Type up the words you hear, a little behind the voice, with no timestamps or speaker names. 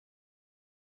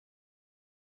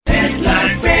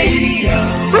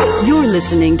You're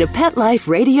listening to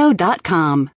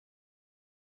PetLifeRadio.com.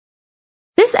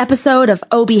 This episode of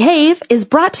Oh Behave is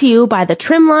brought to you by the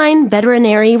Trimline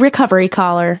Veterinary Recovery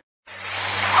Collar.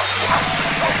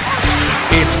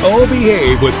 It's Oh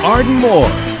Behave with Arden Moore,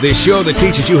 the show that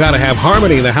teaches you how to have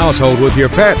harmony in the household with your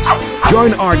pets.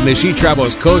 Join Arden as she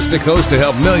travels coast to coast to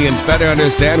help millions better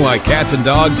understand why cats and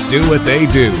dogs do what they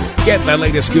do. Get the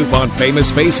latest scoop on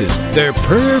famous faces, their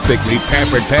perfectly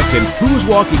pampered pets, and who's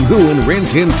walking who in Rin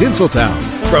Tin Tinseltown.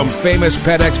 From famous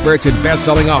pet experts and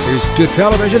best-selling authors to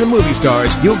television and movie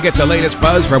stars, you'll get the latest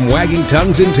buzz from wagging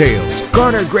tongues and tails.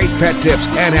 Garner great pet tips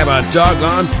and have a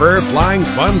doggone fur-flying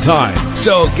fun time.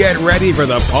 So get ready for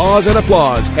the pause and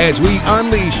applause as we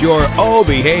unleash your Oh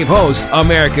Behave host,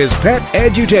 America's pet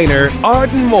edutainer,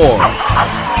 Arden Moore.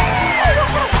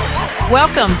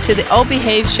 Welcome to the Oh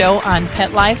Behave show on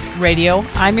Pet Life Radio.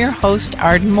 I'm your host,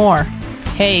 Arden Moore.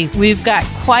 Hey, we've got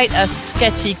quite a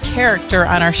sketchy character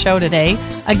on our show today,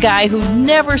 a guy who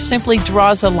never simply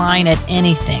draws a line at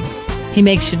anything. He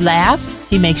makes you laugh,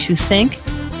 he makes you think,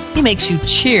 he makes you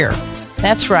cheer.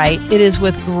 That's right, it is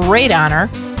with great honor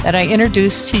that I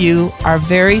introduce to you our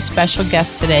very special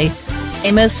guest today,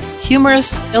 famous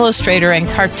humorous illustrator and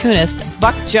cartoonist,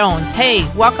 Buck Jones. Hey,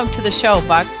 welcome to the show,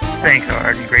 Buck. Thanks,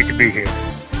 Arden. Great to be here.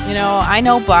 You know, I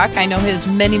know Buck. I know his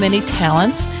many, many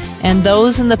talents, and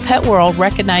those in the pet world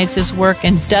recognize his work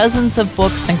in dozens of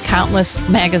books and countless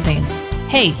magazines.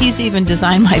 Hey, he's even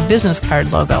designed my business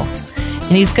card logo.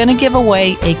 And he's going to give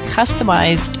away a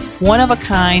customized,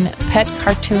 one-of-a-kind pet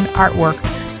cartoon artwork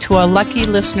to a lucky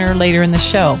listener later in the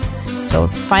show. So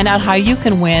find out how you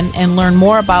can win and learn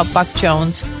more about Buck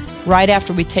Jones right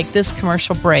after we take this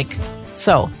commercial break.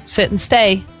 So sit and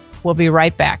stay. We'll be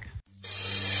right back.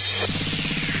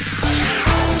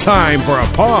 Time for a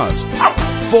pause.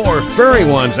 4 furry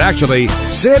ones, actually.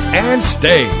 Sit and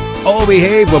stay. Oh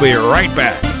Behave will be right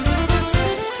back.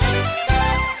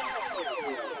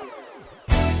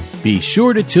 Be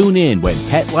sure to tune in when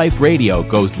Pet Life Radio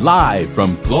goes live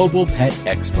from Global Pet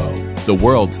Expo, the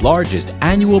world's largest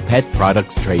annual pet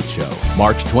products trade show.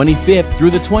 March 25th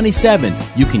through the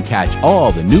 27th, you can catch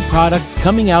all the new products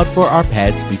coming out for our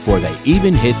pets before they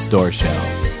even hit store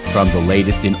shelves. From the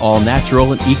latest in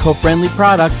all-natural and eco-friendly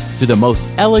products to the most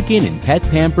elegant in pet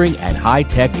pampering and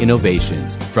high-tech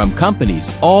innovations from companies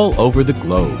all over the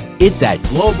globe. It's at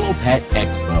Global Pet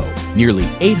Expo. Nearly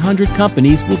 800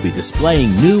 companies will be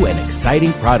displaying new and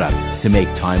exciting products to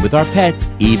make time with our pets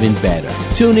even better.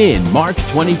 Tune in March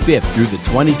 25th through the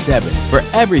 27th for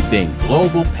everything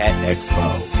Global Pet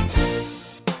Expo.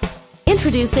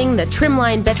 Introducing the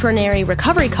Trimline Veterinary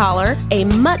Recovery Collar, a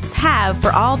must-have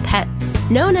for all pets.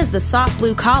 Known as the soft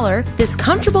blue collar, this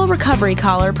comfortable recovery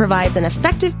collar provides an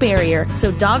effective barrier so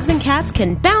dogs and cats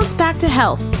can bounce back to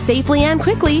health safely and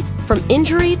quickly from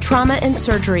injury, trauma, and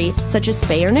surgery, such as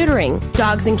spay or neutering.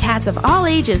 Dogs and cats of all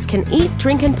ages can eat,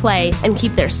 drink, and play and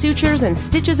keep their sutures and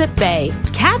stitches at bay.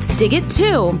 Cats dig it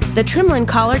too. The Trimline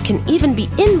collar can even be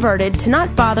inverted to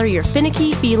not bother your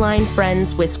finicky feline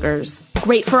friends' whiskers.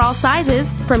 Great for all sizes,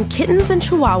 from kittens and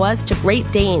chihuahuas to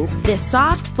Great Danes. This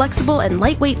soft, flexible, and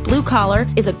lightweight blue collar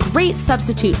is a great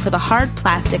substitute for the hard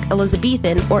plastic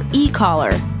Elizabethan or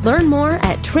e-collar. Learn more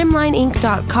at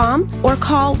trimlineinc.com or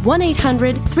call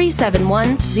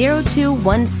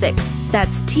 1-800-371-0216.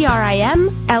 That's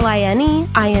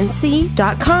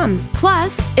trimlineinc.com.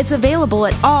 Plus, it's available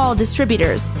at all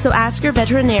distributors, so ask your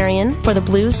veterinarian for the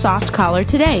blue soft collar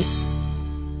today.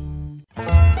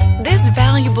 This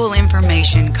valuable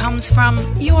information comes from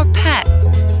your pet.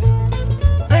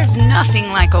 There's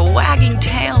nothing like a wagging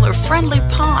tail or friendly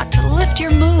paw to lift your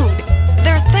mood.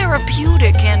 They're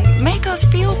therapeutic and make us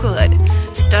feel good.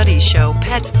 Studies show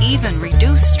pets even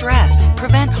reduce stress,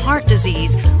 prevent heart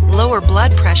disease, lower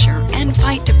blood pressure, and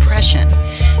fight depression.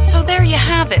 So there you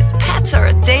have it. Pets are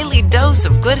a daily dose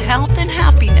of good health and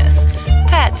happiness.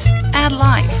 Pets add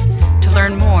life. To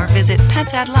learn more, visit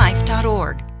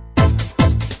petsaddlife.org.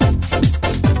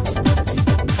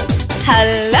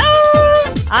 Hello!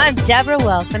 I'm Deborah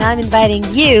Wolf, and I'm inviting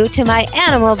you to my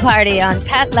animal party on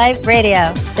Pet Life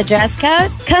Radio. The dress code?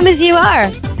 Come as you are.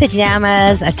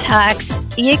 Pajamas, a tux.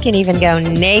 You can even go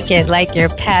naked like your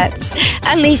pets.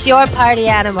 Unleash your party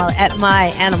animal at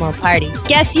my animal party.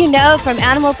 Guests you know from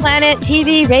Animal Planet,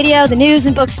 TV, radio, the news,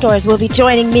 and bookstores will be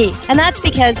joining me. And that's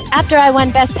because after I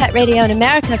won Best Pet Radio in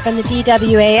America from the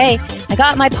DWAA, I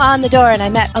got my paw in the door and I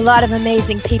met a lot of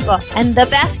amazing people. And the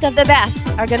best of the best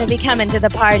are going to be coming to the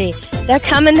party. They're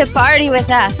coming to party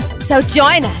with us. So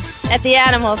join us at the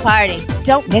animal party.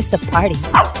 Don't miss the party.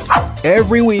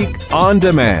 Every week on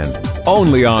demand,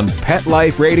 only on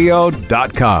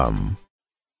PetLifeRadio.com.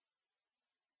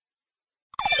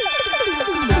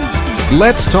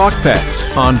 Let's Talk Pets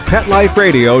on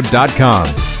PetLifeRadio.com.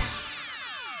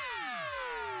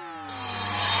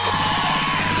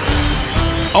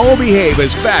 Oh Behave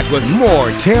is back with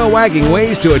more tail-wagging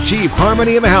ways to achieve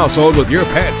harmony in the household with your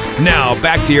pets. Now,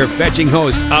 back to your fetching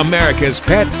host, America's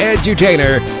pet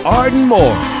edutainer, Arden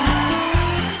Moore.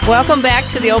 Welcome back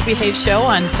to the Oh Behave Show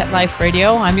on Pet Life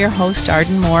Radio. I'm your host,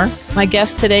 Arden Moore. My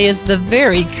guest today is the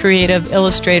very creative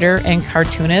illustrator and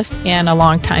cartoonist and a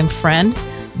longtime friend,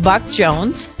 Buck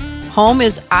Jones. Home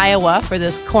is Iowa for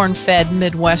this corn-fed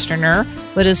Midwesterner,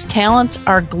 but his talents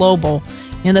are global.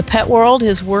 In the pet world,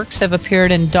 his works have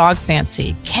appeared in Dog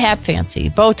Fancy, Cat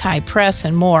Fancy, Bowtie Press,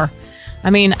 and more.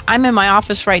 I mean, I'm in my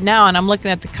office right now, and I'm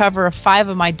looking at the cover of 5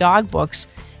 of my dog books,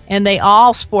 and they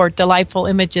all sport delightful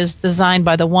images designed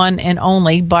by the one and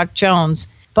only Buck Jones.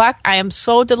 Buck, I am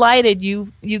so delighted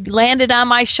you landed on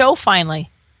my show finally.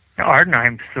 Arden,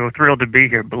 I'm so thrilled to be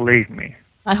here, believe me.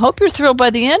 I hope you're thrilled by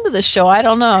the end of the show. I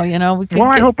don't know,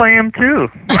 I hope I am too.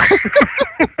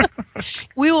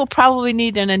 We will probably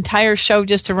need an entire show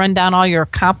just to run down all your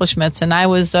accomplishments. And I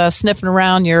was sniffing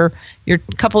around your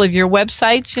couple of your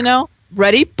websites,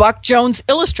 Ready?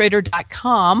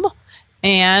 BuckJonesIllustrator.com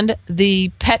and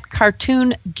the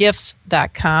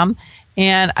PetCartoonGifts.com.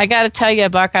 And I got to tell you,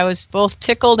 Buck, I was both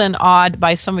tickled and awed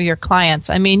by some of your clients.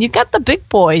 I mean, you got the big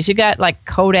boys. You got like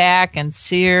Kodak and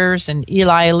Sears and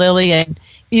Eli Lilly and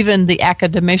even the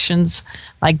academicians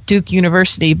like Duke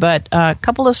University. But a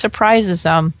couple of surprises.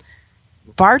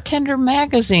 Bartender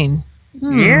Magazine.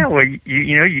 Yeah, well,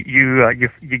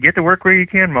 you get to work where you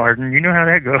can, Martin. You know how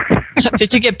that goes.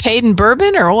 Did you get paid in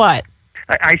bourbon or what?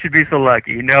 I should be so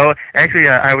lucky. Actually,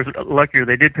 I was luckier.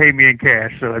 They did pay me in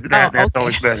cash, so that's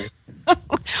always better.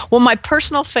 Well, my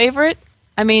personal favorite,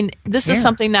 I mean, this is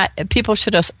something that people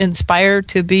should inspire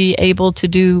to be able to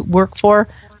do work for.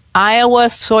 Iowa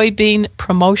Soybean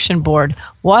Promotion Board.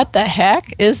 What the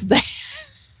heck is that?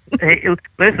 Hey,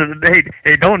 listen,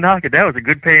 hey, don't knock it. That was a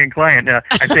good paying client. I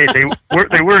say they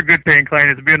were a good paying client.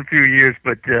 It's been a few years,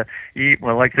 but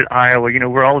like I said, Iowa.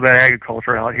 We're all about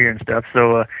agriculture out here and stuff.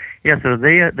 So so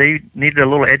they needed a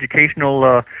little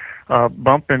educational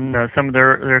bump in some of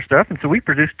their stuff, and so we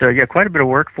produced quite a bit of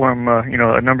work for them.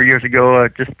 A number of years ago,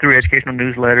 just through educational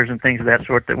newsletters and things of that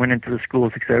sort that went into the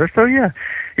schools, etc. So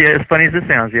as funny as it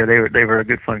sounds, they were a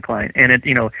good fun client. And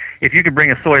if you can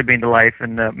bring a soybean to life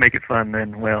and make it fun,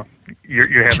 then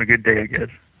you're having a good day, I guess.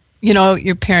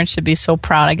 Your parents should be so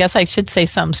proud. I guess I should say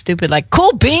something stupid like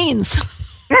 "cool beans."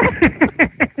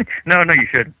 No, you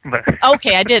shouldn't. But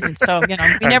okay, I didn't. So, we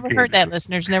never heard that,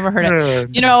 listeners. Never heard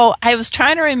it. I was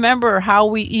trying to remember how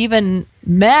we even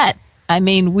met. I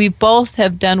mean, we both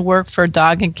have done work for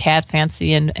Dog and Cat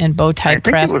Fancy and Bowtie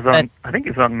Press. I think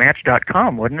it was on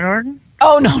Match.com, wasn't it, Arden?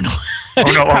 Oh, no.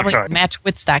 Oh, no, probably sorry.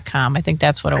 Matchwits.com. I think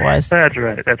that's what it was. That's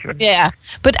right. Yeah.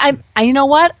 But I you know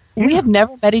what? We have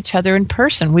never met each other in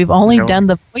person. We've only done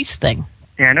the voice thing.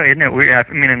 Yeah, I know, isn't it weird?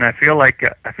 I mean, and I feel like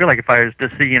if I was to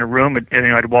see you in a room,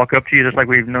 I'd walk up to you just like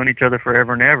we've known each other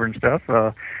forever and ever and stuff.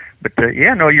 But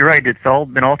you're right. It's all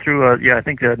been all through. I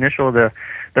think the initial the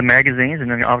magazines,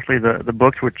 and then obviously the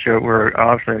books, which were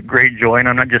obviously a great joy. And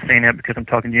I'm not just saying that because I'm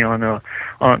talking to you on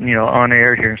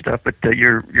air here and stuff. But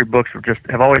your books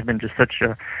have always been just such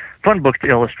fun books to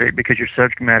illustrate because your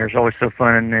subject matter is always so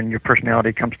fun, and your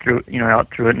personality comes through, out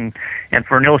through it. And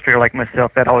for an illustrator like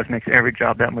myself, that always makes every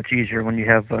job that much easier when you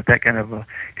have that kind of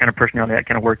personality, that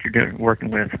kind of work you're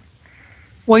working with.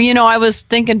 Well, I was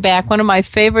thinking back, one of my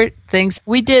favorite things,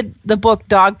 we did the book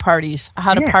Dog Parties,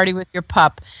 How to Party with Your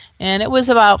Pup, and it was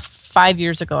about 5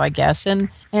 years ago, I guess, and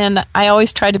I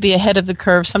always try to be ahead of the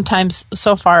curve, sometimes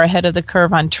so far ahead of the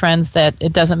curve on trends that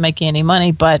it doesn't make any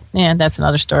money, but that's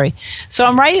another story. So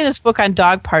I'm writing this book on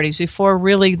dog parties before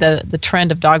really the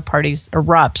trend of dog parties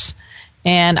erupts,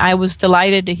 and I was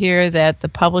delighted to hear that the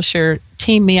publisher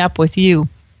teamed me up with you.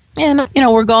 And,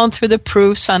 we're going through the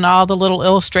proofs on all the little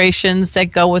illustrations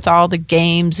that go with all the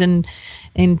games and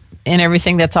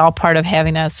everything that's all part of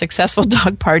having a successful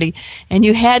dog party. And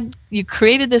you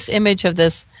created this image of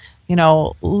this,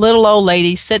 little old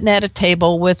lady sitting at a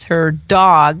table with her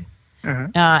dog,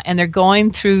 and they're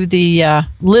going through the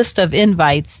list of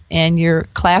invites, and your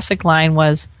classic line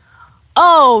was,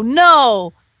 "Oh,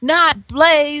 no, not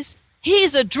Blaze.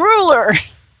 He's a drooler."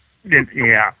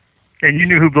 Yeah. And you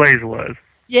knew who Blaze was.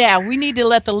 Yeah, we need to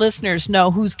let the listeners know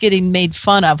who's getting made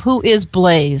fun of. Who is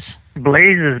Blaze?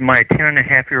 Blaze is my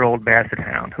 10-and-a-half-year-old Basset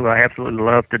Hound, who I absolutely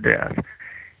love to death.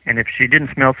 And if she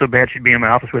didn't smell so bad, she'd be in my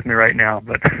office with me right now.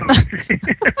 But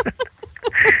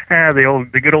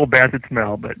the good old Basset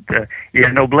smell. But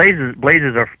Blaze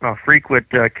is a frequent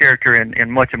character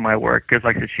in much of my work because,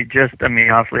 like I said,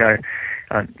 obviously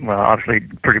well, obviously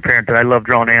pretty parent that I love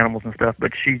drawing animals and stuff,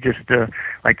 but she just,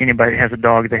 like anybody that has a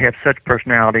dog, they have such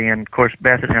personality, and of course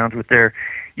Basset Hounds with their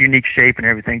unique shape and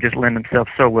everything just lend themselves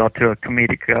so well to a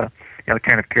comedic,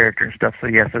 kind of character and stuff. So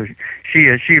yeah, so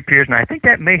she appears, and I think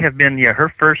that may have been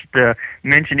her first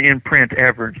mention in print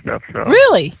ever and stuff. So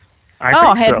really.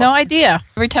 I had so. No idea.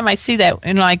 Every time I see that,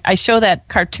 and like I show that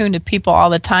cartoon to people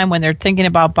all the time when they're thinking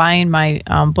about buying my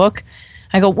book,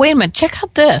 I go, wait a minute, check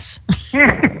out this.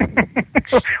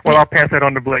 Well, I'll pass that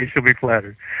on to Blaze. She'll be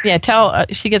flattered. Yeah,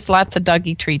 she gets lots of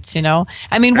doggy treats,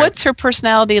 I mean, what's her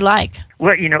personality like?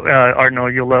 Well, Arno,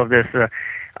 you'll love this.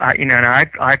 And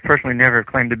I personally never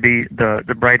claimed to be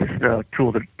the brightest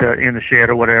tool in the shed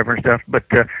or whatever and stuff, but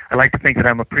I like to think that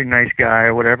I'm a pretty nice guy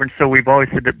or whatever, and so we've always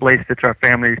said that Blaze fits our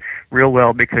family real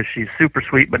well because she's super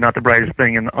sweet but not the brightest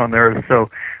thing on the earth. So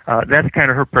that's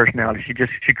kind of her personality.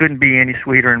 She couldn't be any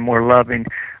sweeter and more loving,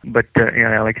 but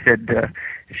like I said,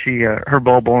 her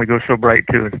bulb only goes so bright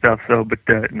too and stuff. So, but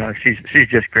no, she's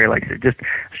just great. Like I said,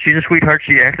 she's a sweetheart.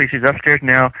 She's upstairs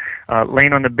now,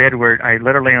 laying on the bed where I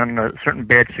let her lay on a certain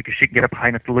bed so she can get up high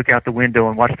enough to look out the window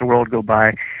and watch the world go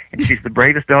by. And she's the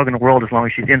bravest dog in the world as long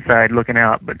as she's inside looking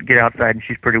out. But get outside and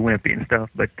she's pretty wimpy and stuff.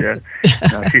 But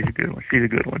no, she's a good one. She's a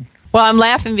good one. Well, I'm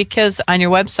laughing because on your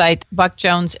website, Buck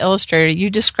Jones Illustrator, you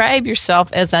describe yourself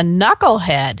as a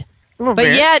knucklehead. But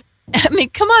yet, I mean,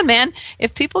 come on, man.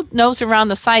 If people nose around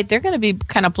the site, they're going to be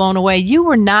kind of blown away. You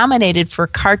were nominated for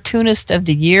Cartoonist of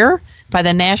the Year by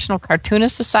the National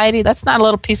Cartoonist Society. That's not a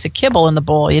little piece of kibble in the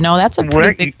bowl, That's a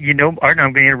pretty big... Arden,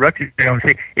 I'm going to interrupt you. I want to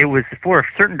say it was for a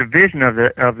certain division of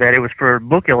that. It was for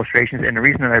book illustrations, and the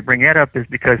reason that I bring that up is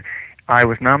because I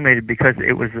was nominated because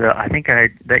it was, I think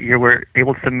that year we're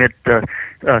able to submit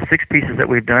 6 pieces that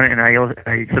we've done, and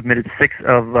I submitted 6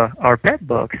 of our pet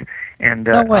books and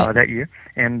that year.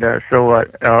 And so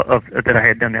that I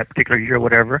had done that particular year or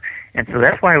whatever. And so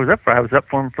that's why I was up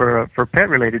for them for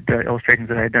pet-related illustrations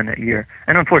that I had done that year.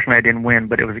 And unfortunately I didn't win,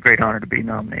 but it was a great honor to be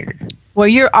nominated. Well,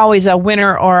 you're always a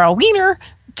winner or a wiener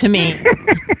to me.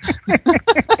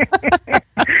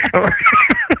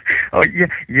 Oh, yeah,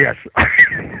 yes.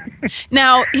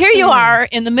 Now, here you are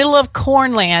in the middle of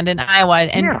cornland in Iowa,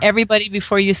 and everybody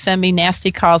before you send me nasty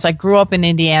calls. I grew up in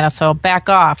Indiana, so back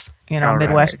off,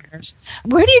 Midwesterners.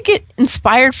 Right. Where do you get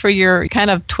inspired for your kind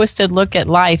of twisted look at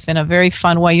life in a very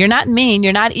fun way? You're not mean,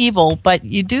 you're not evil, but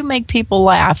you do make people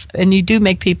laugh, and you do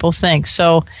make people think.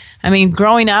 So, I mean,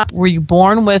 growing up, were you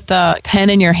born with a pen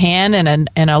in your hand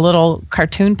and a little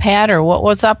cartoon pad, or what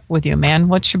was up with you, man?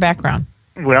 What's your background?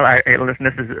 Well, listen,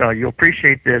 this is you'll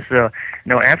appreciate this.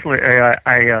 No, absolutely.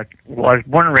 I was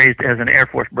born and raised as an Air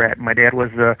Force brat. My dad was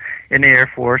in the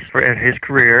Air Force for his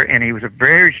career, and he was a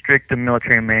very strict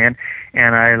military man.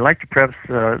 And I like to preface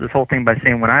this whole thing by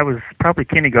saying when I was probably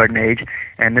kindergarten age,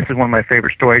 and this is one of my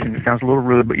favorite stories, and it sounds a little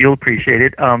rude, but you'll appreciate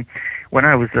it. When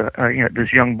I was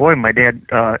this young boy, my dad,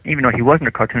 even though he wasn't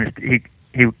a cartoonist,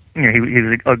 he was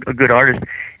a good artist,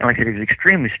 and like I said, he was an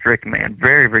extremely strict man,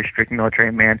 very, very strict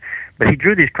military man. But he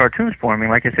drew these cartoons for me.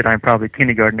 Like I said, I'm probably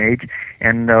kindergarten age,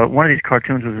 and one of these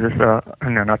cartoons was this.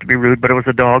 Not to be rude, but it was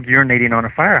a dog urinating on a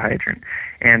fire hydrant.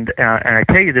 And I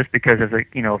tell you this because as a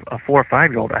 4 or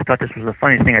 5-year-old, I thought this was the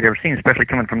funniest thing I'd ever seen, especially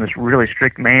coming from this really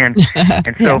strict man.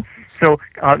 And so. So,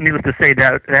 needless to say,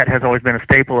 that has always been a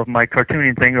staple of my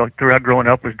cartooning thing throughout growing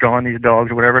up, was drawing these dogs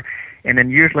or whatever. And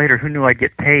then years later, who knew I'd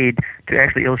get paid to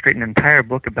actually illustrate an entire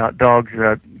book about dogs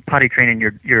potty training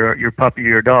your puppy or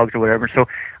your dogs or whatever. So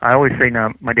I always say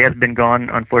now, my dad's been gone,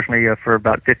 unfortunately, for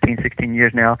about 15, 16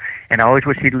 years now, and I always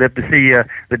wish he'd lived to see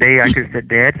the day I could have said,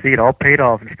 Dad, see, it all paid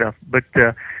off and stuff. But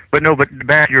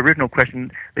back to your original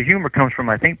question, the humor comes from,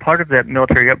 I think, part of that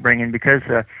military upbringing, because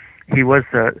he was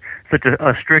such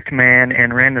a strict man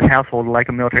and ran this household like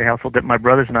a military household that my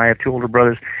brothers and I have 2 older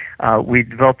brothers. We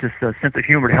developed this sense of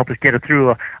humor to help us get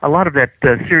through a lot of that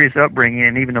serious upbringing.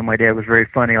 And even though my dad was very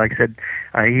funny, like I said,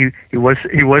 he was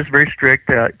very strict,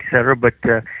 et cetera. But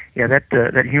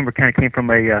that humor kind of came from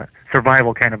a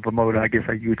survival kind of a mode, I guess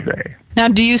you would say. Now,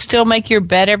 do you still make your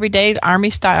bed every day, Army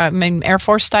style? I mean, Air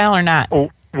Force style, or not?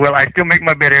 Oh, well, I still make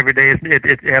my bed every day.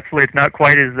 It's absolutely, it's not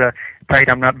quite as tight.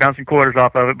 I'm not bouncing quarters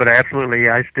off of it, but absolutely,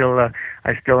 I still,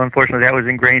 unfortunately, that was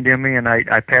ingrained in me, and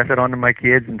I pass it on to my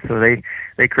kids, and so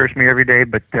they curse me every day.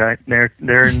 But they're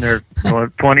in their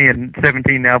 20 and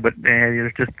 17 now. But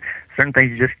there's just certain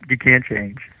things you can't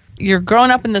change. You're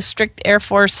growing up in the strict Air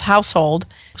Force household.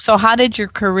 So how did your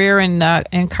career in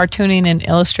cartooning and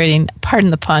illustrating, pardon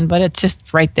the pun, but it's just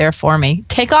right there for me,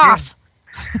 take off?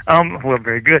 Well,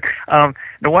 very good.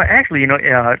 No, actually,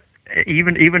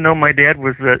 even though my dad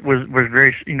was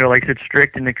very, like I said,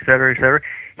 strict and et cetera,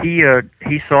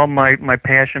 he saw my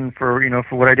passion for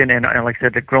for what I did, and like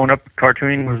I said, growing up,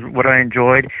 cartooning was what I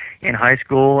enjoyed. In high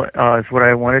school is what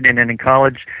I wanted, and then in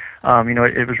college,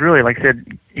 it was really, like I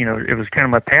said, it was kind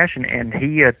of my passion. And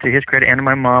he, to his credit, and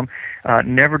my mom,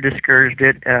 never discouraged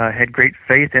it. Had great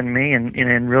faith in me,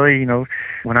 and really,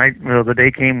 when the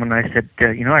day came when I said, I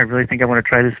really think I want to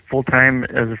try this full time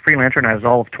as a freelancer, and I was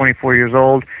all of 24 years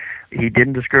old. He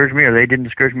didn't discourage me, or they didn't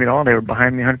discourage me at all. They were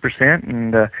behind me 100%,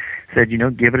 and said,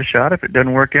 give it a shot. If it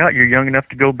doesn't work out, you're young enough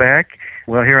to go back.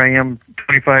 Well, here I am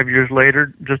 25 years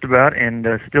later, just about, and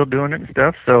still doing it and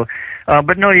stuff. So,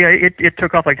 but no, yeah, it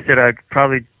took off. Like I said, I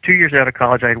probably 2 years out of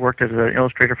college, I had worked as an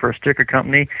illustrator for a sticker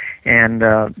company, and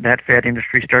that fad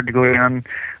industry started to go down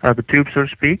the tube, so to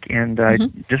speak. And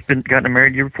I'd just gotten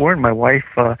married the year before, and my wife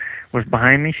was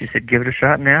behind me. She said, give it a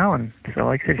shot now. And so,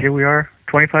 like I said, here we are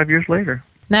 25 years later.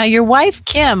 Now, your wife,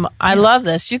 Kim, I love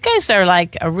this. You guys are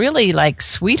really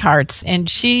sweethearts, and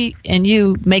she and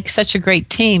you make such a great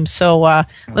team. So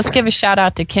let's give a shout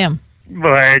out to Kim.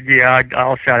 Well, yeah,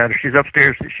 I'll shout at her. She's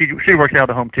upstairs. She works out of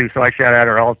the home too, so I shout at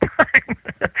her all the time.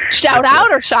 Shout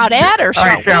out or shout at her?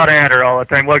 I shout at her all the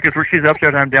time. Well, because she's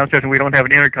upstairs and I'm downstairs, and we don't have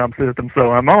an intercom system,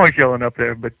 so I'm always yelling up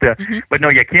there. But no,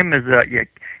 yeah, Kim is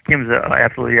Kim's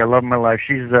absolutely I love my life.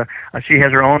 She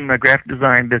has her own graphic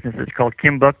design business. It's called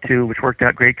Kim Buck 2, which worked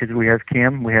out great because we have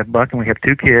Kim, we have Buck, and we have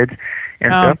 2 kids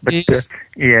and stuff. But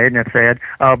yeah, isn't that sad?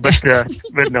 But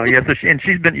no, yeah. So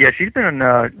she's been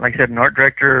like I said, an art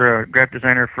director, graphic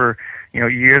designer for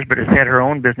years, but has had her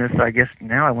own business. I guess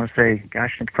now I want to say,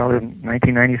 gosh, it's probably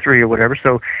 1993 or whatever.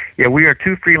 So yeah, we are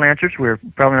 2 freelancers. We're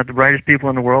probably not the brightest people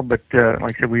in the world, but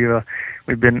like I said, we've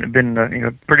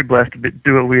been pretty blessed to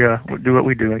do what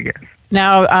we do, I guess.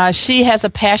 Now, she has a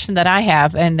passion that I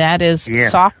have, and that is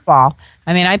softball.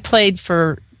 I mean, I played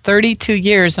for 32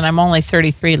 years, and I'm only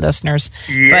 33, listeners.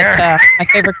 Yeah. But my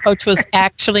favorite coach was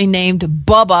actually named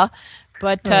Bubba.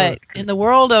 But in the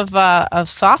world of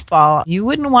softball, you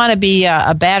wouldn't want to be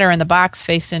a batter in the box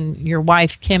facing your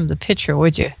wife, Kim, the pitcher,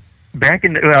 would you? Back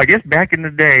in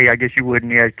the day, I guess you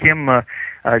wouldn't. Yeah, Kim,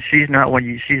 she's not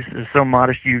one. She's so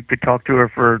modest. You could talk to her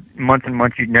for months and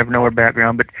months. You'd never know her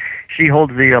background. But she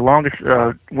holds the longest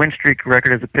win streak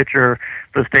record as a pitcher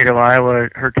for the state of Iowa.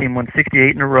 Her team won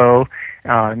 68 in a row,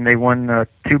 and they won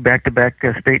 2 back-to-back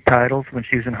state titles when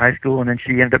she was in high school. And then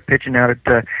she ended up pitching out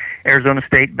at Arizona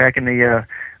State back in the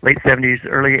late 70s,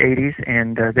 early 80s,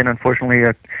 and then unfortunately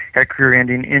had a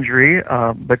career-ending injury.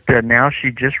 But now she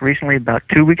just recently, about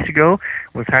 2 weeks ago,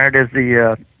 was hired as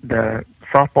the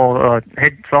softball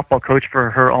head softball coach for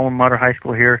her alma mater high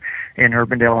school here in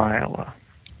Urbandale, Iowa.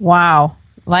 Wow.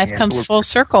 Life comes full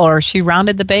circle, or she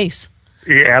rounded the base.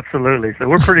 Yeah, absolutely. So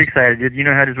we're pretty excited. You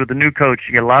know how it is with the new coach.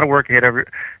 You get a lot of work ahead of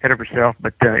herself,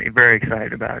 but very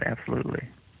excited about it, absolutely.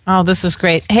 Oh, this is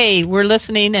great. Hey, we're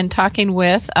listening and talking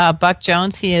with Buck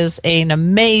Jones. He is an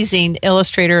amazing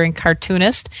illustrator and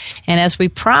cartoonist. And as we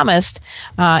promised,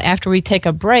 after we take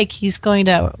a break, we're going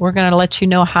to let you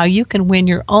know how you can win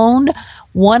your own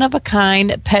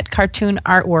one-of-a-kind pet cartoon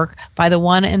artwork by the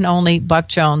one and only Buck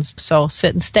Jones. So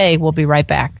sit and stay. We'll be right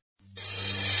back.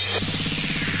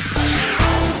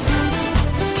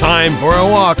 Time for a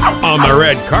walk on the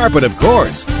red carpet, of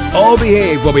course. Oh,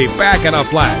 Behave will be back in a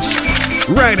flash.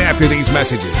 Right after these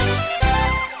messages.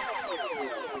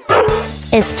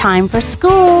 It's time for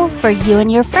school for you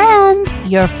and your friends,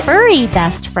 your furry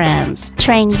best friends.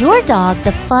 Train your dog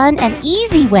the fun and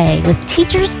easy way with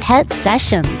Teacher's Pet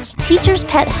Sessions. Teacher's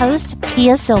Pet host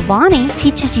Pia Silvani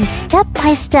teaches you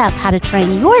step-by-step how to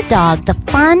train your dog the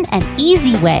fun and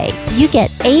easy way. You get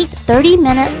 8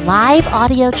 30-minute live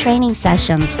audio training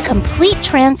sessions, complete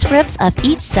transcripts of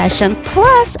each session,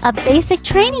 plus a basic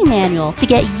training manual to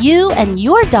get you and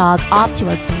your dog off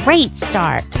to a great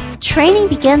start. Training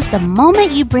begins the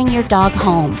moment you bring your dog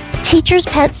home. Teacher's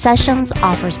Pet Sessions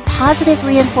offers positive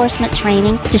reinforcement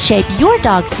training to shape your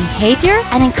dog's behavior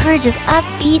and encourages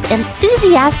upbeat,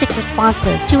 enthusiastic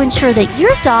responses to ensure that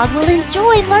your dog will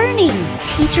enjoy learning.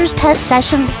 Teacher's Pet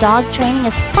Sessions dog training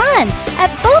is fun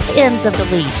at both ends of the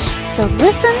leash. So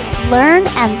listen, learn,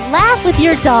 and laugh with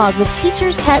your dog with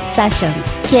Teacher's Pet Sessions.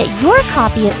 Get your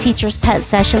copy of Teacher's Pet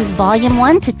Sessions Volume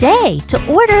 1 today. To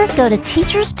order, go to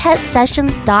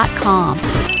teacherspetsessions.com.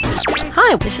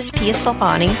 Hi, this is Pia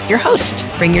Silvani, your host.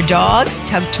 Bring your dog,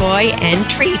 tug toy, and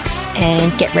treats,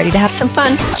 and get ready to have some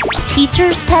fun.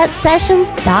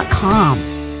 teacherspetsessions.com.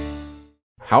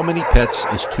 How many pets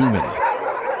is too many?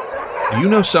 Do you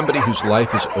know somebody whose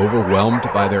life is overwhelmed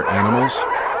by their animals?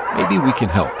 Maybe we can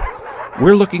help.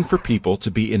 We're looking for people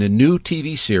to be in a new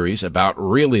TV series about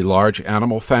really large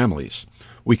animal families.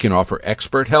 We can offer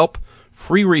expert help,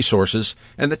 free resources,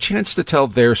 and the chance to tell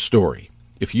their story.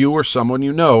 If you or someone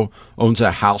you know owns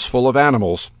a house full of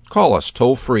animals, call us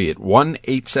toll-free at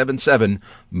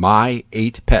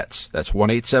 1-877-MY-8-PETS. That's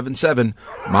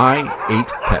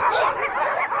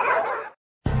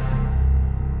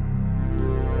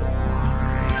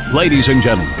 1-877-MY-8-PETS. Ladies and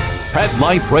gentlemen, Pet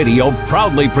Life Radio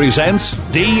proudly presents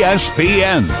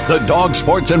DSPN, the Dog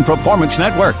Sports and Performance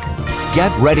Network.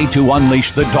 Get ready to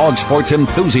unleash the dog sports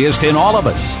enthusiast in all of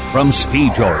us. From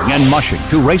speed drawing and mushing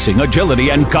to racing,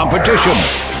 agility, and competition.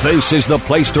 This is the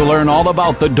place to learn all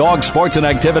about the dog sports and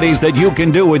activities that you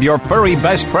can do with your furry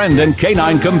best friend and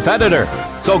canine competitor.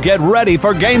 So get ready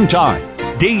for game time.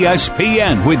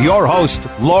 DSPN with your host,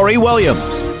 Lori Williams.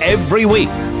 Every week,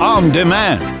 on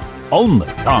demand. Only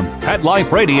on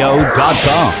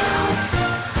PetLifeRadio.com.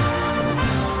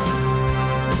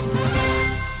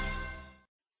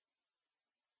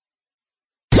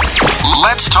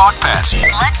 Let's talk pets.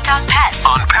 Let's talk pets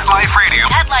On Pet Life Radio.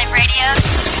 Pet Life Radio.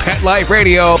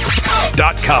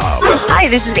 PetLifeRadio.com. Hi,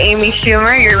 this is Amy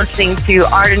Schumer. You're listening to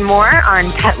Arden Moore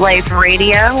on Pet Life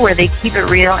Radio, where they keep it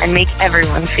real and make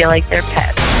everyone feel like their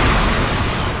pet.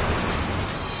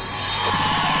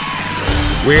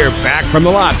 We're back from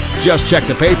the lot. Just checked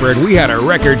the paper and we had a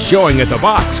record showing at the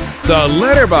box. The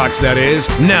letterbox, that is.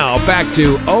 Now back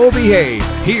to Oh Behave.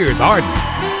 Here's Arden.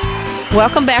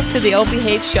 Welcome back to the O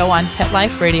Behave Show on Pet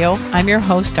Life Radio. I'm your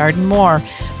host, Arden Moore.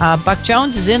 Buck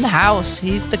Jones is in the house.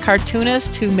 He's the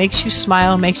cartoonist who makes you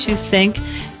smile, makes you think.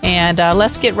 And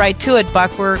let's get right to it,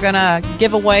 Buck. We're going to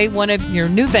give away one of your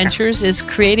new ventures is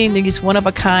creating these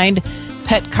one-of-a-kind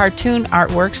pet cartoon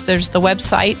artworks. There's the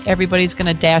website everybody's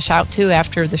going to dash out to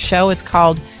after the show. It's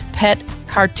called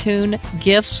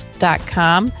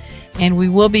petcartoongifts.com. And we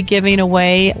will be giving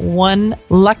away one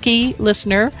lucky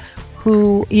listener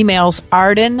who emails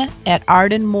Arden at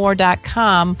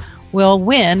ardenmoore.com will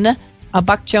win a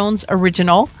Buck Jones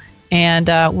original. And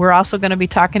we're also going to be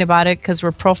talking about it because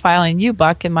we're profiling you,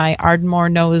 Buck, in my Arden Moore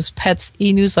Knows Pets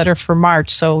e-newsletter for March.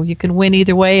 So you can win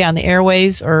either way on the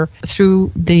airways or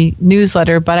through the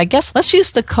newsletter. But I guess let's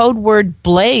use the code word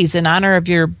Blaze in honor of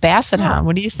your Basset Hound.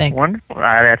 What do you think? Wonderful.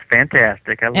 That's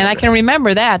fantastic. I can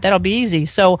remember that. That'll be easy.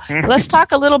 So let's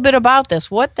talk a little bit about this.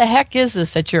 What the heck is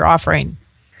this that you're offering?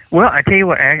 Well, I tell you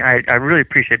what, I really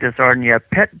appreciate this, Arden. Yeah,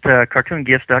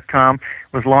 petcartoongifts.com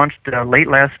was launched late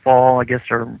last fall, I guess,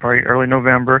 or probably early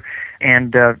November.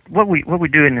 And what we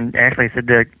do, and actually I said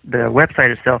the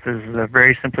website itself is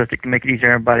very simplistic to make it easy for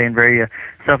everybody and very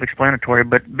self-explanatory.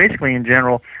 But basically, in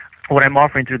general, what I'm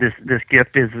offering through this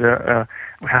gift is how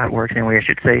it works anyway, I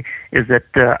should say, is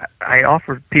that I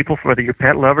offer people, whether you're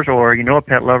pet lovers or you know a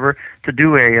pet lover, to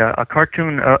do a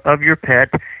cartoon of your pet.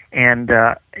 And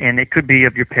it could be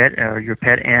of your pet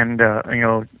and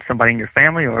somebody in your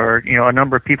family or a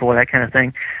number of people, that kind of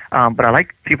thing. But I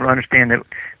like people to understand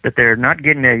that they're not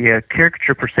getting a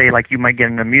caricature per se like you might get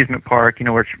in an amusement park,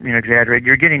 where it's exaggerated.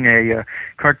 You're getting a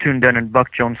cartoon done in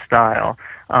Buck Jones style.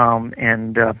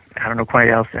 And I don't know quite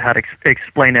else how to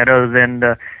explain that other than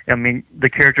the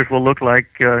characters will look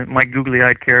like my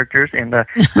googly-eyed characters, and I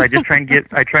just try and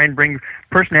bring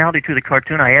personality to the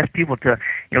cartoon. I ask people to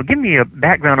give me a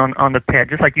background on the pet,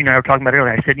 just like you and I were talking about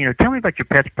earlier. I said, tell me about your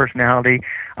pet's personality,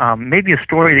 maybe a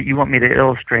story that you want me to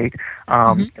illustrate,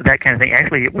 that kind of thing.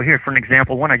 Actually, we're here for an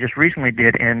example. One I just recently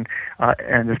did, and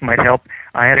this might help.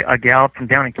 I had a gal from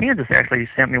down in Kansas actually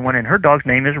sent me one, and her dog's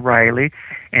name is Riley,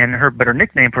 but her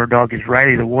nickname for her dog is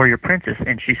Riley the Warrior Princess,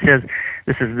 and she says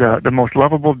this is the most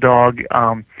lovable dog.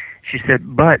 She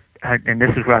said, but, and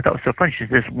this is what I thought was so funny, she said,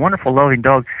 this wonderful, loving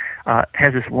dog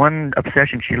has this one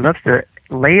obsession. She loves to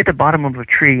lay at the bottom of a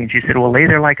tree, and she said, will lay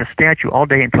there like a statue all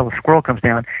day until a squirrel comes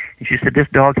down. And she said, this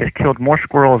dog has killed more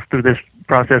squirrels through this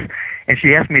process. And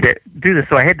she asked me to do this,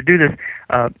 so I had to do this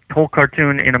whole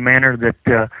cartoon in a manner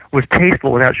that was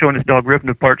tasteful without showing this dog ripping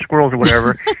apart squirrels or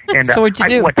whatever. And so what'd you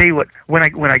do? I tell you what, when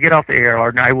I get off the air,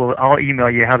 Arden, I'll email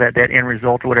you how that end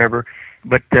result or whatever.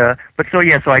 But so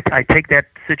I take that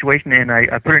situation and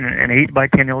I put it in an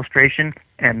 8x10 illustration,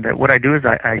 and what I do is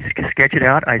I sketch it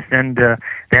out. I send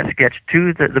that sketch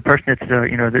to the person that's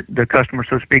the customer,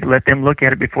 so to speak. Let them look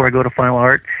at it before I go to final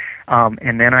art,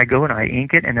 and then I go and I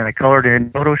ink it, and then I color it in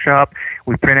Photoshop.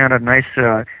 We print out a nice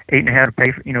 8.5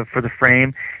 page for the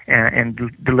frame, and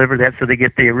deliver that, so they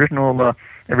get the original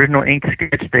ink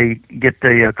sketch. They get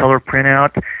the color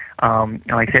printout.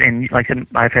 Like I said,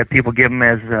 I've had people give them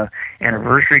as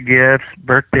anniversary gifts,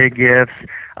 birthday gifts.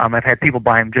 I've had people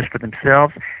buy them just for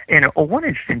themselves. And one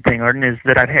interesting thing, Arden, is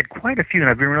that I've had quite a few, and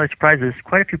I've been really surprised.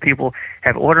 Quite a few people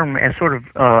have ordered them as sort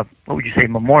of what would you say,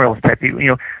 memorials type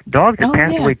people. Dogs that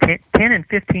passed away 10 and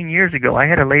 15 years ago. I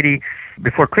had a lady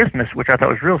before Christmas, which I thought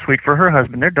was real sweet for her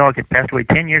husband. Their dog had passed away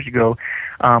 10 years ago,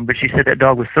 but she said that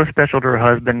dog was so special to her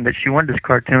husband that she wanted this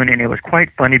cartoon, and it was quite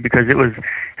funny because it was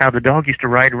how the dog used to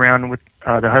ride around with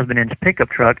the husband in his pickup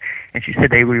truck, and she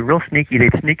said they were real sneaky.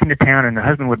 They'd sneak into town, and the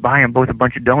husband would buy them both a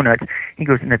bunch of donuts. He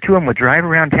goes, and the two of them would drive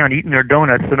around town eating their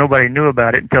donuts so nobody knew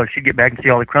about it until she'd get back and see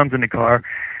all the crumbs in the car.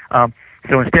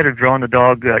 So instead of drawing the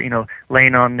dog,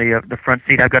 laying on the front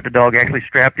seat, I've got the dog actually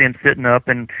strapped in, sitting up,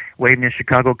 and waving his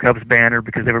Chicago Cubs banner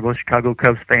because they were both Chicago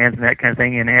Cubs fans and that kind of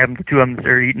thing, and having the two of them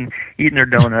there eating their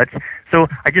donuts. So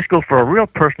I just go for a real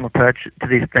personal touch to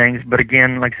these things, but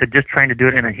again, like I said, just trying to do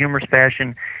it in a humorous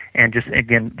fashion, and just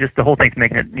the whole thing's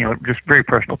making it, just very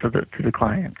personal to the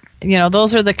client.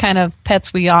 Those are the kind of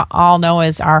pets we all know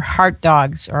as our heart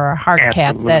dogs or our heart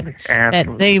cats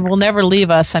that they will never leave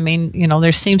us. I mean,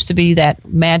 there seems to be that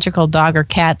magical dog or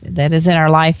cat that is in our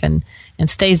life and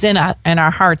stays in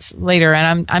our hearts later.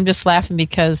 And I'm just laughing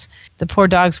because the poor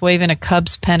dog's waving a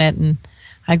Cubs pennant, and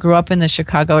I grew up in the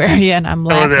Chicago area, and I'm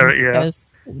laughing because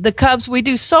the Cubs, we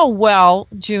do so well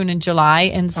June and July,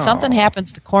 and something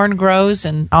happens, the corn grows,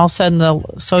 and all of a sudden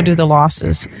so do the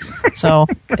losses. So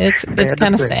it's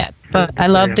kind of sad. But I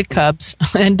love the Cubs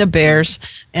and the Bears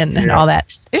and all that.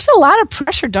 There's a lot of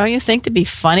pressure, don't you think, to be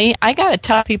funny? I got to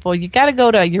tell people, you got to go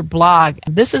to your blog.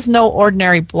 This is no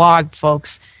ordinary blog,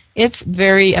 folks. It's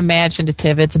very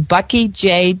imaginative. It's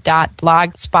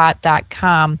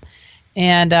buckyj.blogspot.com.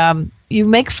 And you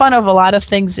make fun of a lot of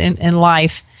things in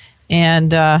life.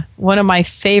 And one of my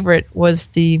favorite was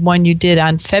the one you did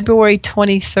on February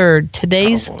 23rd,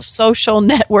 today's social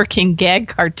networking gag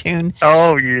cartoon.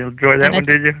 Oh, you enjoyed that one,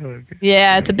 did you?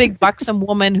 Yeah, it's a big buxom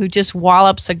woman who just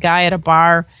wallops a guy at a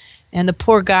bar, and the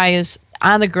poor guy is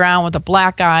on the ground with a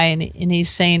black eye, and he's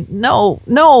saying, no,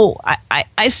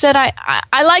 I said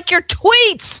I like your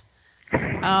tweets.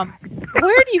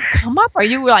 Where do you come up? Are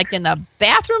you like in the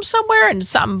bathroom somewhere and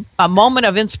a moment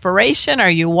of inspiration? Are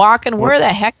you walking? Where the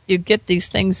heck do you get these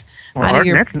things out of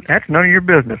your... That's none of your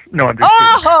business. No, I'm just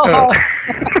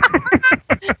kidding.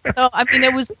 So, I mean,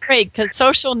 it was great because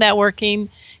social networking,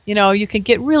 you can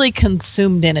get really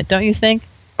consumed in it, don't you think?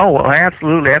 Oh, well,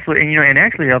 absolutely. And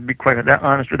actually, I'll be quite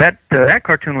honest with that. That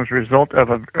cartoon was a result of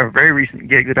a very recent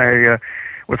gig that I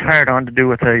was hired on to do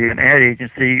with an ad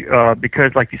agency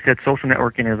because, like you said, social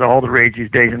networking is all the rage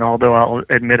these days, and although I'll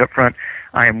admit up front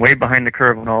I am way behind the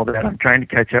curve on all that, I'm trying to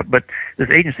catch up. But this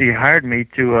agency hired me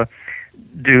to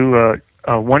do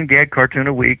one gag cartoon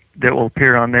a week that will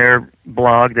appear on their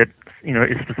blog that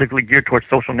is specifically geared towards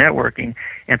social networking.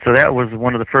 And so that was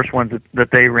one of the first ones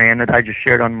that they ran that I just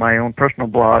shared on my own personal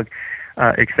blog,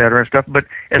 et cetera and stuff. But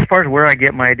as far as where I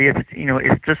get my ideas,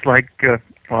 it's just like...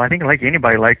 Well, I think like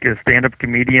anybody, like a stand-up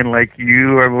comedian like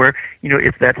you, or where,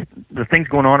 if that's the things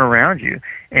going on around you.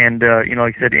 And,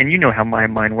 like I said, and how my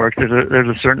mind works. There's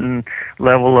a certain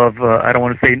level of, I don't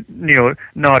want to say,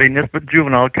 naughtiness, but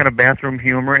juvenile kind of bathroom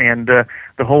humor. And the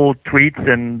whole tweets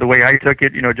and the way I took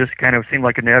it, just kind of seemed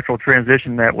like a natural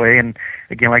transition that way. And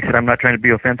again, like I said, I'm not trying to be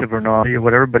offensive or naughty or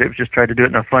whatever, but it was just trying to do it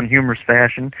in a fun, humorous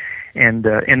fashion. And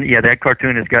yeah, that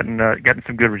cartoon has gotten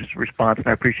some good response, and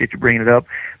I appreciate you bringing it up.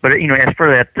 But as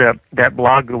for that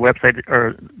blog, the website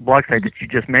or blog site that you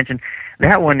just mentioned,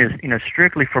 that one is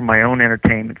strictly for my own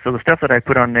entertainment. So the stuff that I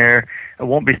put on there, it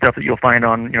won't be stuff that you'll find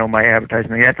on my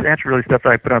advertising. That's really stuff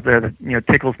that I put out there that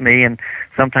tickles me, and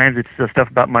sometimes it's stuff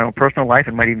about my own personal life.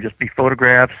 It might even just be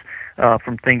photographs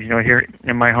from things here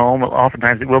in my home.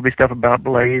 Oftentimes it will be stuff about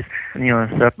Blaze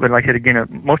and stuff. But like I said again,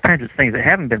 most times it's things that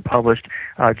haven't been published.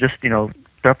 Just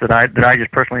stuff that I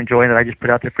just personally enjoy and that I just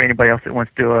put out there for anybody else that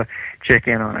wants to check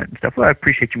in on it and stuff. Well, I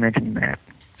appreciate you mentioning that.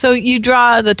 So you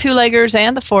draw the two-leggers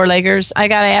and the four-leggers. I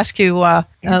got to ask you,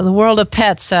 the world of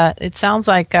pets. It sounds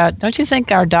like, don't you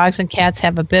think our dogs and cats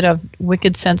have a bit of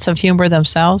wicked sense of humor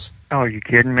themselves? Oh, are you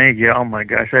kidding me? Yeah. Oh my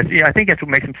gosh. I think that's what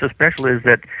makes them so special is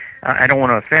that I don't want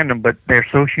to offend them, but they're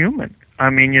so human. I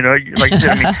mean, like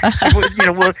I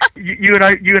said, well, you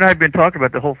and I have been talking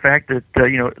about the whole fact that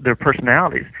their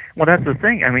personalities. Well, that's the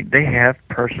thing. I mean, they have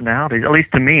personalities, at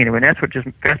least to me. I mean, that's what just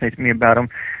fascinates me about them.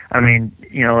 I mean,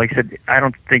 like I said, I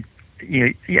don't think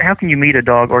how can you meet a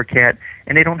dog or cat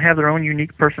and they don't have their own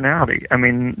unique personality? I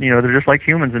mean, they're just like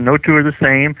humans, and no two are the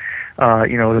same.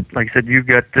 Like I said, you've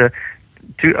got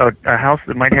a house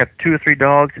that might have 2 or 3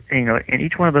 dogs, and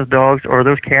each one of those dogs, or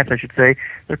those cats, I should say,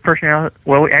 their personality.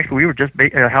 Well, actually, we were just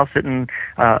house sitting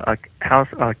a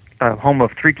home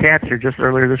of 3 cats here just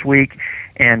earlier this week,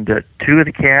 and 2 of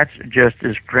the cats just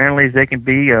as friendly as they can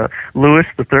be. Lewis,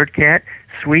 the third cat,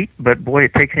 sweet, but boy,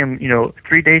 it takes him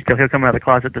 3 days till he'll come out of the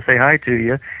closet to say hi to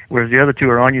you, whereas the other 2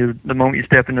 are on you the moment you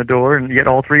step in the door, and yet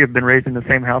all 3 have been raised in the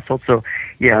same household. So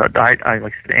yeah, I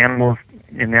like the animals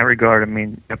in that regard. I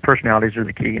mean, the personalities are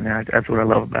the key, and that's what I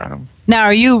love about them. Now,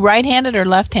 are you right-handed or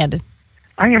left-handed?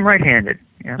 I am right-handed.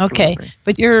 Absolutely. Okay,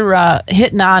 but you're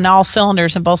hitting on all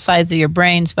cylinders on both sides of your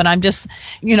brains, but I'm just,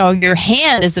 your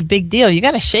hand is a big deal. You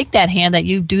got to shake that hand that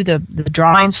you do the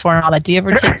drawings for and all that. Do you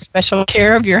ever take special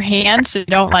care of your hand so you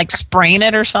don't, sprain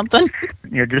it or something?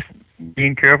 Just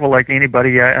being careful like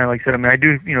anybody. Like I said, I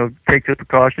do, take the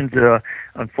precautions.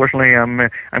 Unfortunately, I'm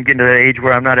getting to that age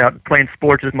where I'm not out playing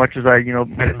sports as much as I,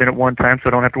 might have been at one time, so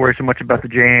I don't have to worry so much about the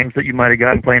jams that you might have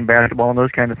gotten playing basketball and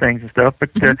those kind of things and stuff.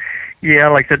 But, yeah,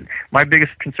 like I said, my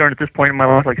biggest concern at this point in my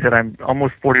life, like I said, I'm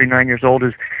almost 49 years old,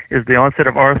 is the onset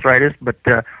of arthritis, but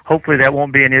hopefully that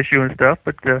won't be an issue and stuff.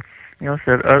 But,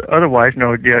 otherwise,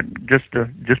 no, yeah,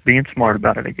 just being smart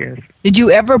about it, I guess. Did you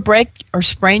ever break or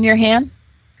sprain your hand?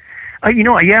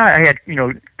 Yeah, I had,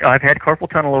 I've had carpal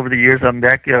tunnel over the years. I'm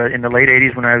back in the late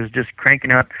 80s when I was just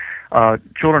cranking out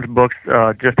children's books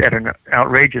just at an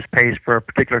outrageous pace for a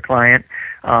particular client.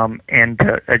 And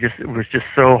it was just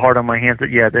so hard on my hands that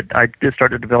I did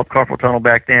start to develop carpal tunnel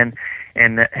back then,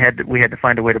 and we had to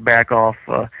find a way to back off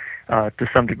to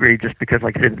some degree, just because,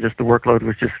 like I said, just the workload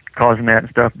was just causing that and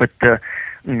stuff. But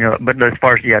but as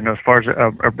far as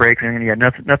a break,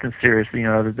 nothing serious,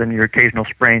 other than your occasional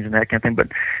sprains and that kind of thing. But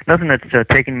nothing that's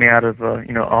taken me out of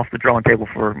off the drawing table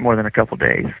for more than a couple of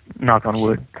days. Knock on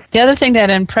wood. The other thing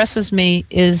that impresses me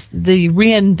is the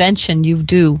reinvention you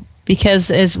do.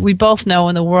 Because as we both know,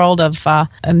 in the world of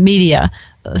media,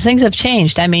 things have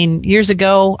changed. I mean, years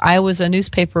ago, I was a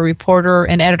newspaper reporter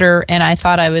and editor, and I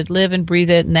thought I would live and breathe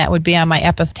it, and that would be on my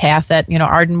epitaph that,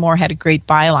 Arden Moore had a great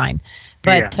byline.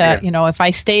 But, if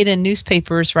I stayed in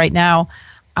newspapers right now,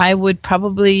 I would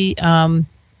probably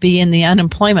be in the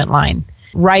unemployment line,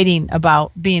 writing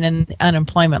about being in the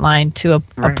unemployment line to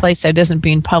a place that isn't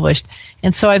being published.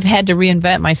 And so I've had to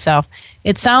reinvent myself.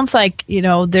 It sounds like,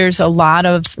 there's a lot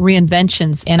of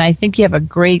reinventions, and I think you have a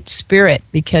great spirit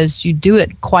because you do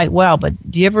it quite well.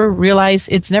 But do you ever realize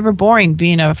it's never boring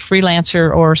being a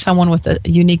freelancer or someone with a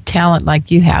unique talent like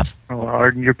you have? Well,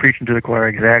 Arden, you're preaching to the choir,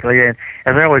 exactly. And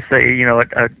as I always say,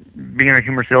 being a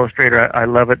humorous illustrator, I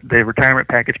love it. The retirement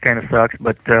package kind of sucks,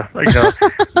 but but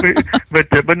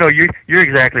no, you're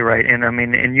exactly right. And I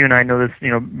mean, and you and I know this,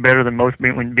 better than most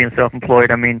being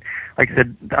self-employed. I mean, like I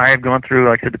said, I have gone through,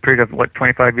 like I said, the period of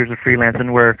 25 years of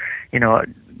freelancing, where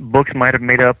books might have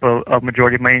made up a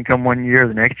majority of my income one year.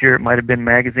 The next year, it might have been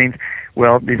magazines.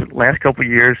 Well, these last couple of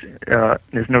years,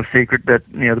 there's no secret that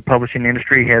the publishing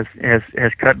industry has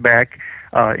cut back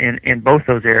in both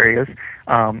those areas.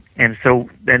 And so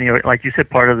then, like you said,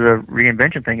 part of the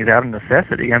reinvention thing is out of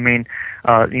necessity. I mean,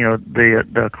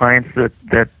 the clients that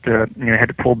had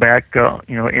to pull back,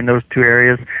 in those two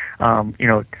areas,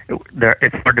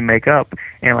 it's hard to make up.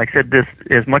 And like I said, this,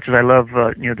 as much as I love,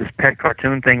 this pet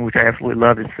cartoon thing, which I absolutely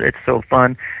love, it's so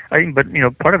fun. But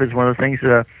part of it is one of those things,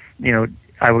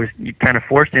 I was kind of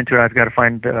forced into it. I've got to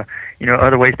find,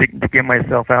 other ways to get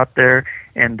myself out there.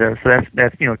 And so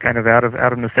that's kind of out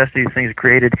of necessity, these things are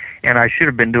created. And I should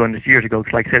have been doing this years ago,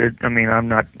 because like I said, I'm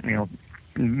not,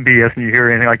 BS and you hear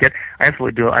anything like that. I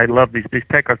absolutely do. I love these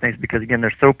pet card things because, again,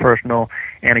 they're so personal.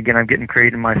 And again, I'm getting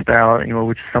creative in my style,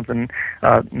 which is something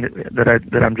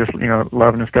that I'm just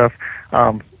loving and stuff.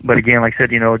 But again, like I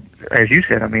said, as you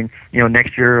said,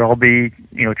 next year I'll be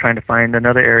trying to find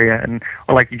another area, and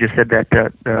like you just said, that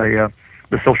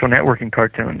the social networking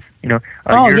cartoons.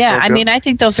 I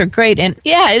think those are great. And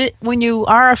when you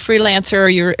are a freelancer or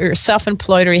you're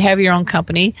self-employed or you have your own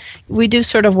company, we do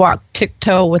sort of walk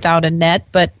tiptoe without a net,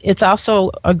 but it's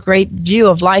also a great view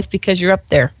of life because you're up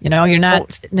there. You're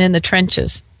not sitting in the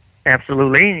trenches.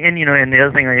 Absolutely, and and the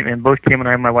other thing, and both Kim and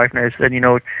I, my wife and I, have said,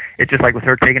 it's just like with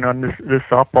her taking on this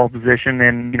softball position,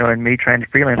 and and me trying to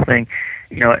freelance thing.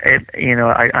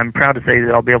 I'm proud to say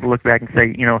that I'll be able to look back and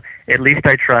say, at least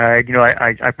I tried.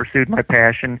 I pursued my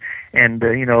passion, and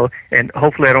and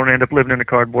hopefully I don't end up living in a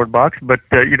cardboard box. But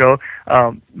but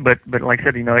like I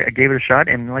said, I gave it a shot,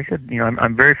 and like I said,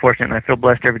 I'm very fortunate, and I feel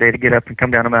blessed every day to get up and come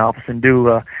down to my office and do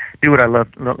what I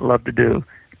love to do.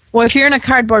 Well, if you're in a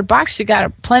cardboard box, you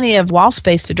got plenty of wall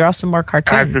space to draw some more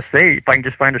cartoons. I was to say, if I can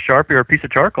just find a Sharpie or a piece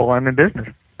of charcoal, I'm in business.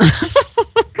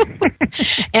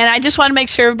 And I just want to make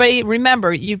sure everybody,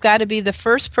 remember, you've got to be the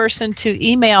first person to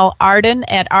email Arden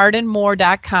at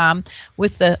ardenmoore.com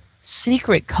with the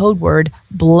secret code word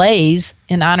BLAZE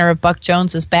in honor of Buck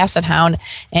Jones's Basset Hound,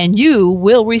 and you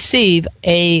will receive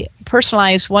a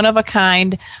personalized,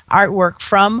 one-of-a-kind artwork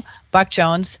from Buck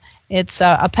Jones. It's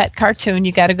a pet cartoon.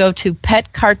 You got to go to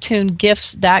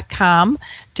petcartoongifts.com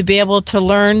to be able to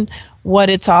learn what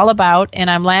it's all about. And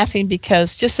I'm laughing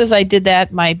because just as I did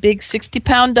that, my big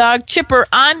 60-pound dog, Chipper,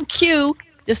 on cue,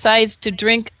 decides to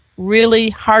drink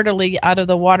really heartily out of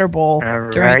the water bowl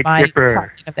during my talking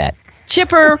of that.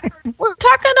 Chipper, we're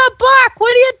talking to Buck.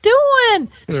 What are you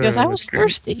doing? She goes, I was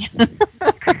thirsty.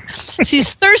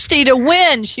 She's thirsty to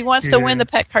win. She wants to win the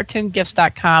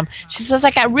petcartoongifts.com. She says,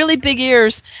 I got really big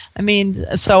ears. I mean,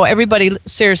 so everybody,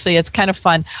 seriously, it's kind of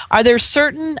fun. Are there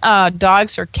certain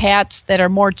dogs or cats that are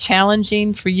more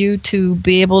challenging for you to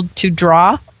be able to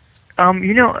draw?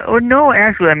 No,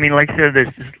 actually, I mean, like I said,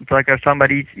 there's just, like I was talking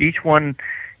about, each one,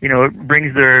 it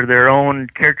brings their own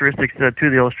characteristics to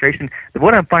the illustration.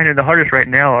 What I'm finding the hardest right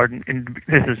now, and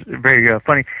this is very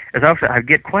funny, is I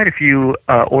get quite a few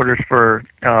orders for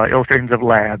illustrations of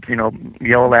labs,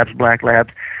 yellow labs, black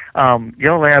labs.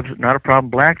 Yellow labs, not a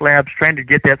problem. Black labs, trying to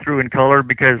get that through in color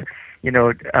because,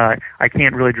 I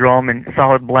can't really draw them in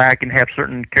solid black and have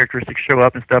certain characteristics show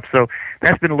up and stuff. So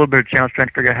that's been a little bit of a challenge trying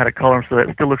to figure out how to color them so that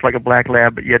it still looks like a black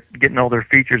lab, but yet getting all their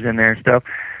features in there and stuff.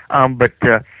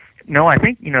 No, I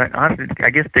think, honestly,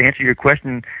 I guess to answer your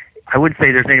question, I wouldn't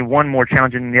say there's any one more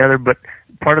challenging than the other, but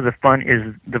part of the fun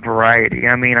is the variety.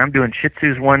 I mean, I'm doing Shih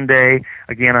Tzus one day.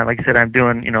 Again, like I said, I'm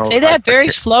doing, Say that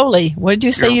very slowly. What did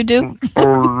you say you do?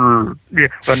 Yeah,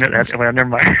 well, never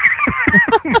mind.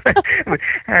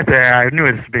 I knew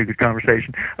it was a big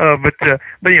conversation. But then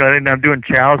I'm doing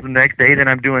chows the next day. Then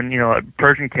I'm doing,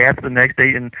 Persian cats the next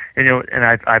day, and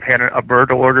I've had a bird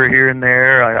order here and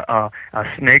there, a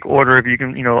snake order if you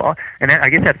can, and I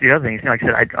guess that's the other thing. Like I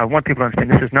said, I want people to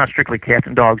understand this is not strictly cats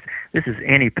and dogs. This is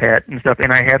any pet and stuff.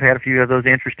 And I have had a few of those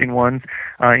interesting ones.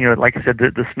 Like I said,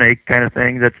 the snake kind of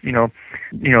thing. That's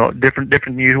different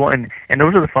than usual. And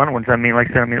those are the fun ones. I mean,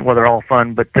 like I said, well, they're all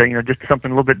fun, but just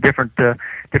something a little bit different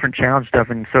challenge stuff.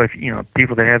 And so if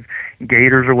people that have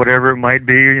gators or whatever it might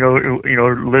be,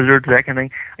 lizards, that kind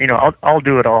of thing, I'll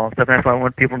do it all and stuff. And that's why I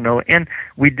want people to know. And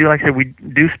we do, like I said, we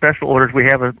do special orders. We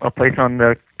have a place on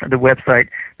the website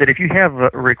that if you have a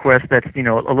request that's a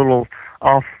little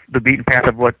off the beaten path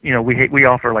of what we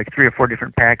offer, like 3 or 4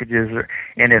 different packages,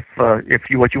 and if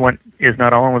what you want is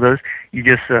not on one of those, you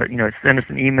just send us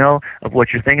an email of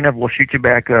what you're thinking of. We'll shoot you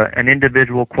back an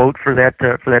individual quote for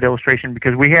that illustration,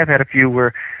 because we have had a few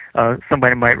where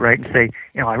somebody might write and say,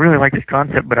 I really like this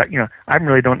concept, but I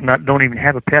really don't even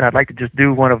have a pet. I'd like to just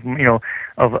do one of my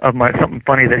something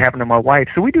funny that happened to my wife.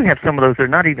 So we do have some of those that are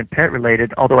not even pet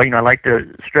related, although I like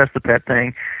to stress the pet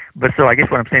thing. But so I guess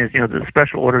what I'm saying is, the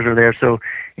special orders are there. So,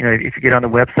 if you get on the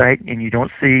website and you don't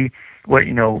see what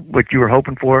you were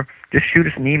hoping for, just shoot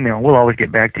us an email. We'll always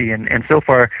get back to you. And so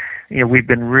far, we've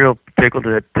been real tickled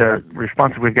at the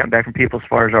response we've gotten back from people as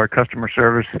far as our customer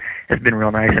service has been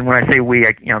real nice. And when I say we,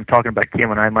 I'm talking about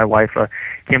Kim and I. My wife,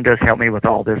 Kim, does help me with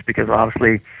all this because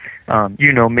obviously,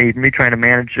 me trying to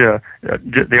manage the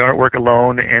artwork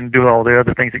alone and do all the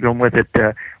other things that go with it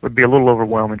would be a little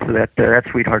overwhelming. So that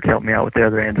sweetheart's helped me out with the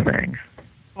other end of things.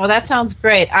 Well, that sounds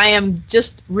great. I am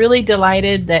just really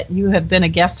delighted that you have been a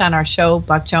guest on our show,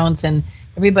 Buck Jones, and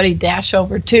everybody dash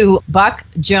over to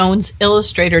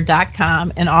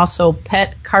buckjonesillustrator.com and also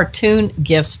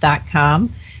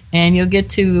petcartoongifts.com, and you'll get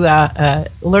to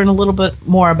learn a little bit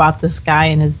more about this guy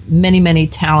and his many, many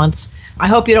talents. I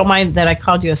hope you don't mind that I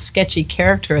called you a sketchy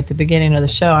character at the beginning of the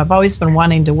show. I've always been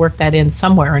wanting to work that in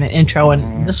somewhere in an intro,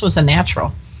 and this was a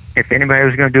natural. If anybody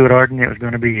was going to do it, Arden, it was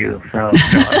going to be you. So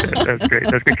that's great.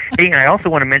 That's great. Hey, and I also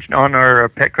want to mention on our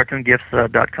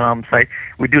petcartoongifts.com site,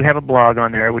 we do have a blog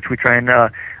on there, which we try and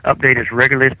update as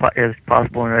regularly as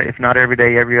possible, if not every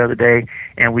day, every other day.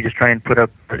 And we just try and put up,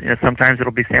 sometimes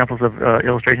it'll be samples of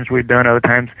illustrations we've done. Other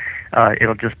times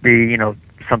it'll just be,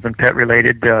 something pet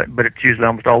related, but it's usually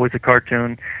almost always a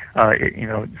cartoon,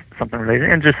 something related,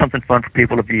 and just something fun for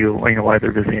people to view, while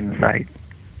they're visiting the site.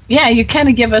 Yeah, you kind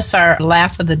of give us our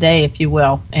laugh of the day, if you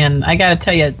will. And I got to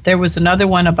tell you, there was another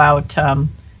one about, I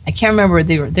can't remember,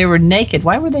 they were naked.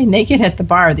 Why were they naked at the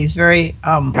bar? These very,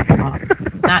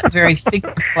 not very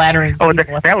flattering people. Oh,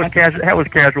 that was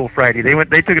Casual Friday.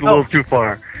 They took it a little too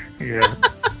far. Yeah.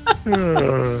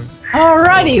 All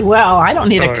righty. Well, I don't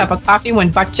need a cup of coffee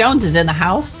when Buck Jones is in the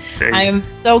house. I am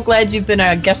so glad you've been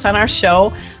a guest on our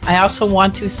show. I also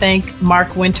want to thank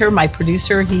Mark Winter, my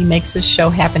producer. He makes this show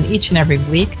happen each and every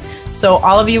week. So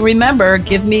all of you remember,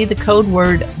 give me the code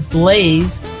word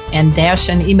BLAZE and dash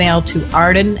an email to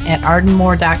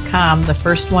arden@ardenmoore.com. The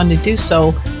first one to do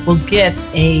so will get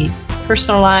a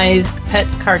personalized pet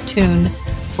cartoon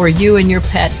for you and your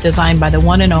pet designed by the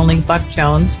one and only Buck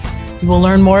Jones. You will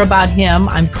learn more about him.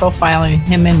 I'm profiling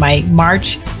him in my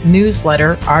March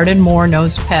newsletter, Arden Moore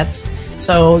Knows Pets.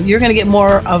 So you're going to get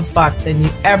more of Buck than you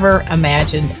ever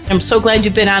imagined. I'm so glad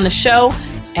you've been on the show.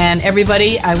 And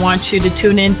everybody, I want you to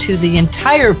tune in to the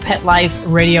entire Pet Life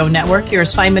Radio Network. Your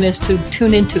assignment is to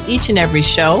tune into each and every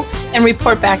show and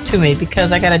report back to me,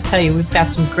 because I got to tell you, we've got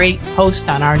some great hosts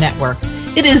on our network.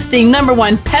 It is the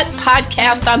 #1 pet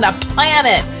podcast on the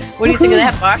planet. What do you think of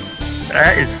that, Buck?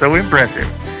 That is so impressive.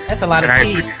 That's a lot of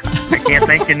peas. I can't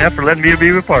thank you enough for letting me be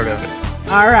a part of it.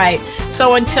 All right.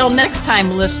 So until next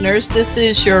time, listeners, this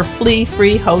is your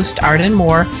flea-free host, Arden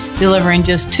Moore, delivering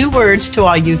just 2 words to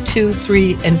all you 2,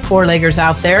 3, and 4-leggers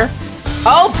out there.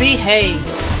 Oh, behave.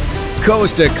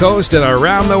 Coast to coast and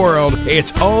around the world,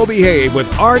 it's Oh Behave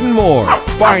with Arden Moore.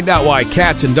 Find out why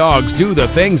cats and dogs do the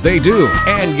things they do,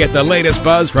 and get the latest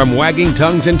buzz from wagging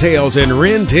tongues and tails in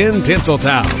Rin Tin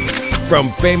Tinseltown. From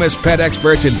famous pet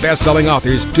experts and best-selling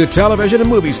authors to television and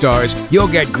movie stars, you'll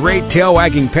get great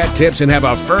tail-wagging pet tips and have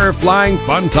a fur-flying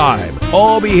fun time.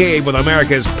 All Behave with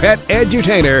America's pet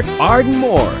edutainer, Arden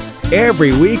Moore.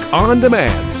 Every week on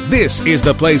demand. This is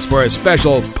the place for a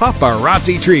special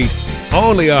paparazzi treat.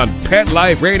 Only on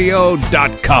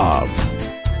PetLifeRadio.com.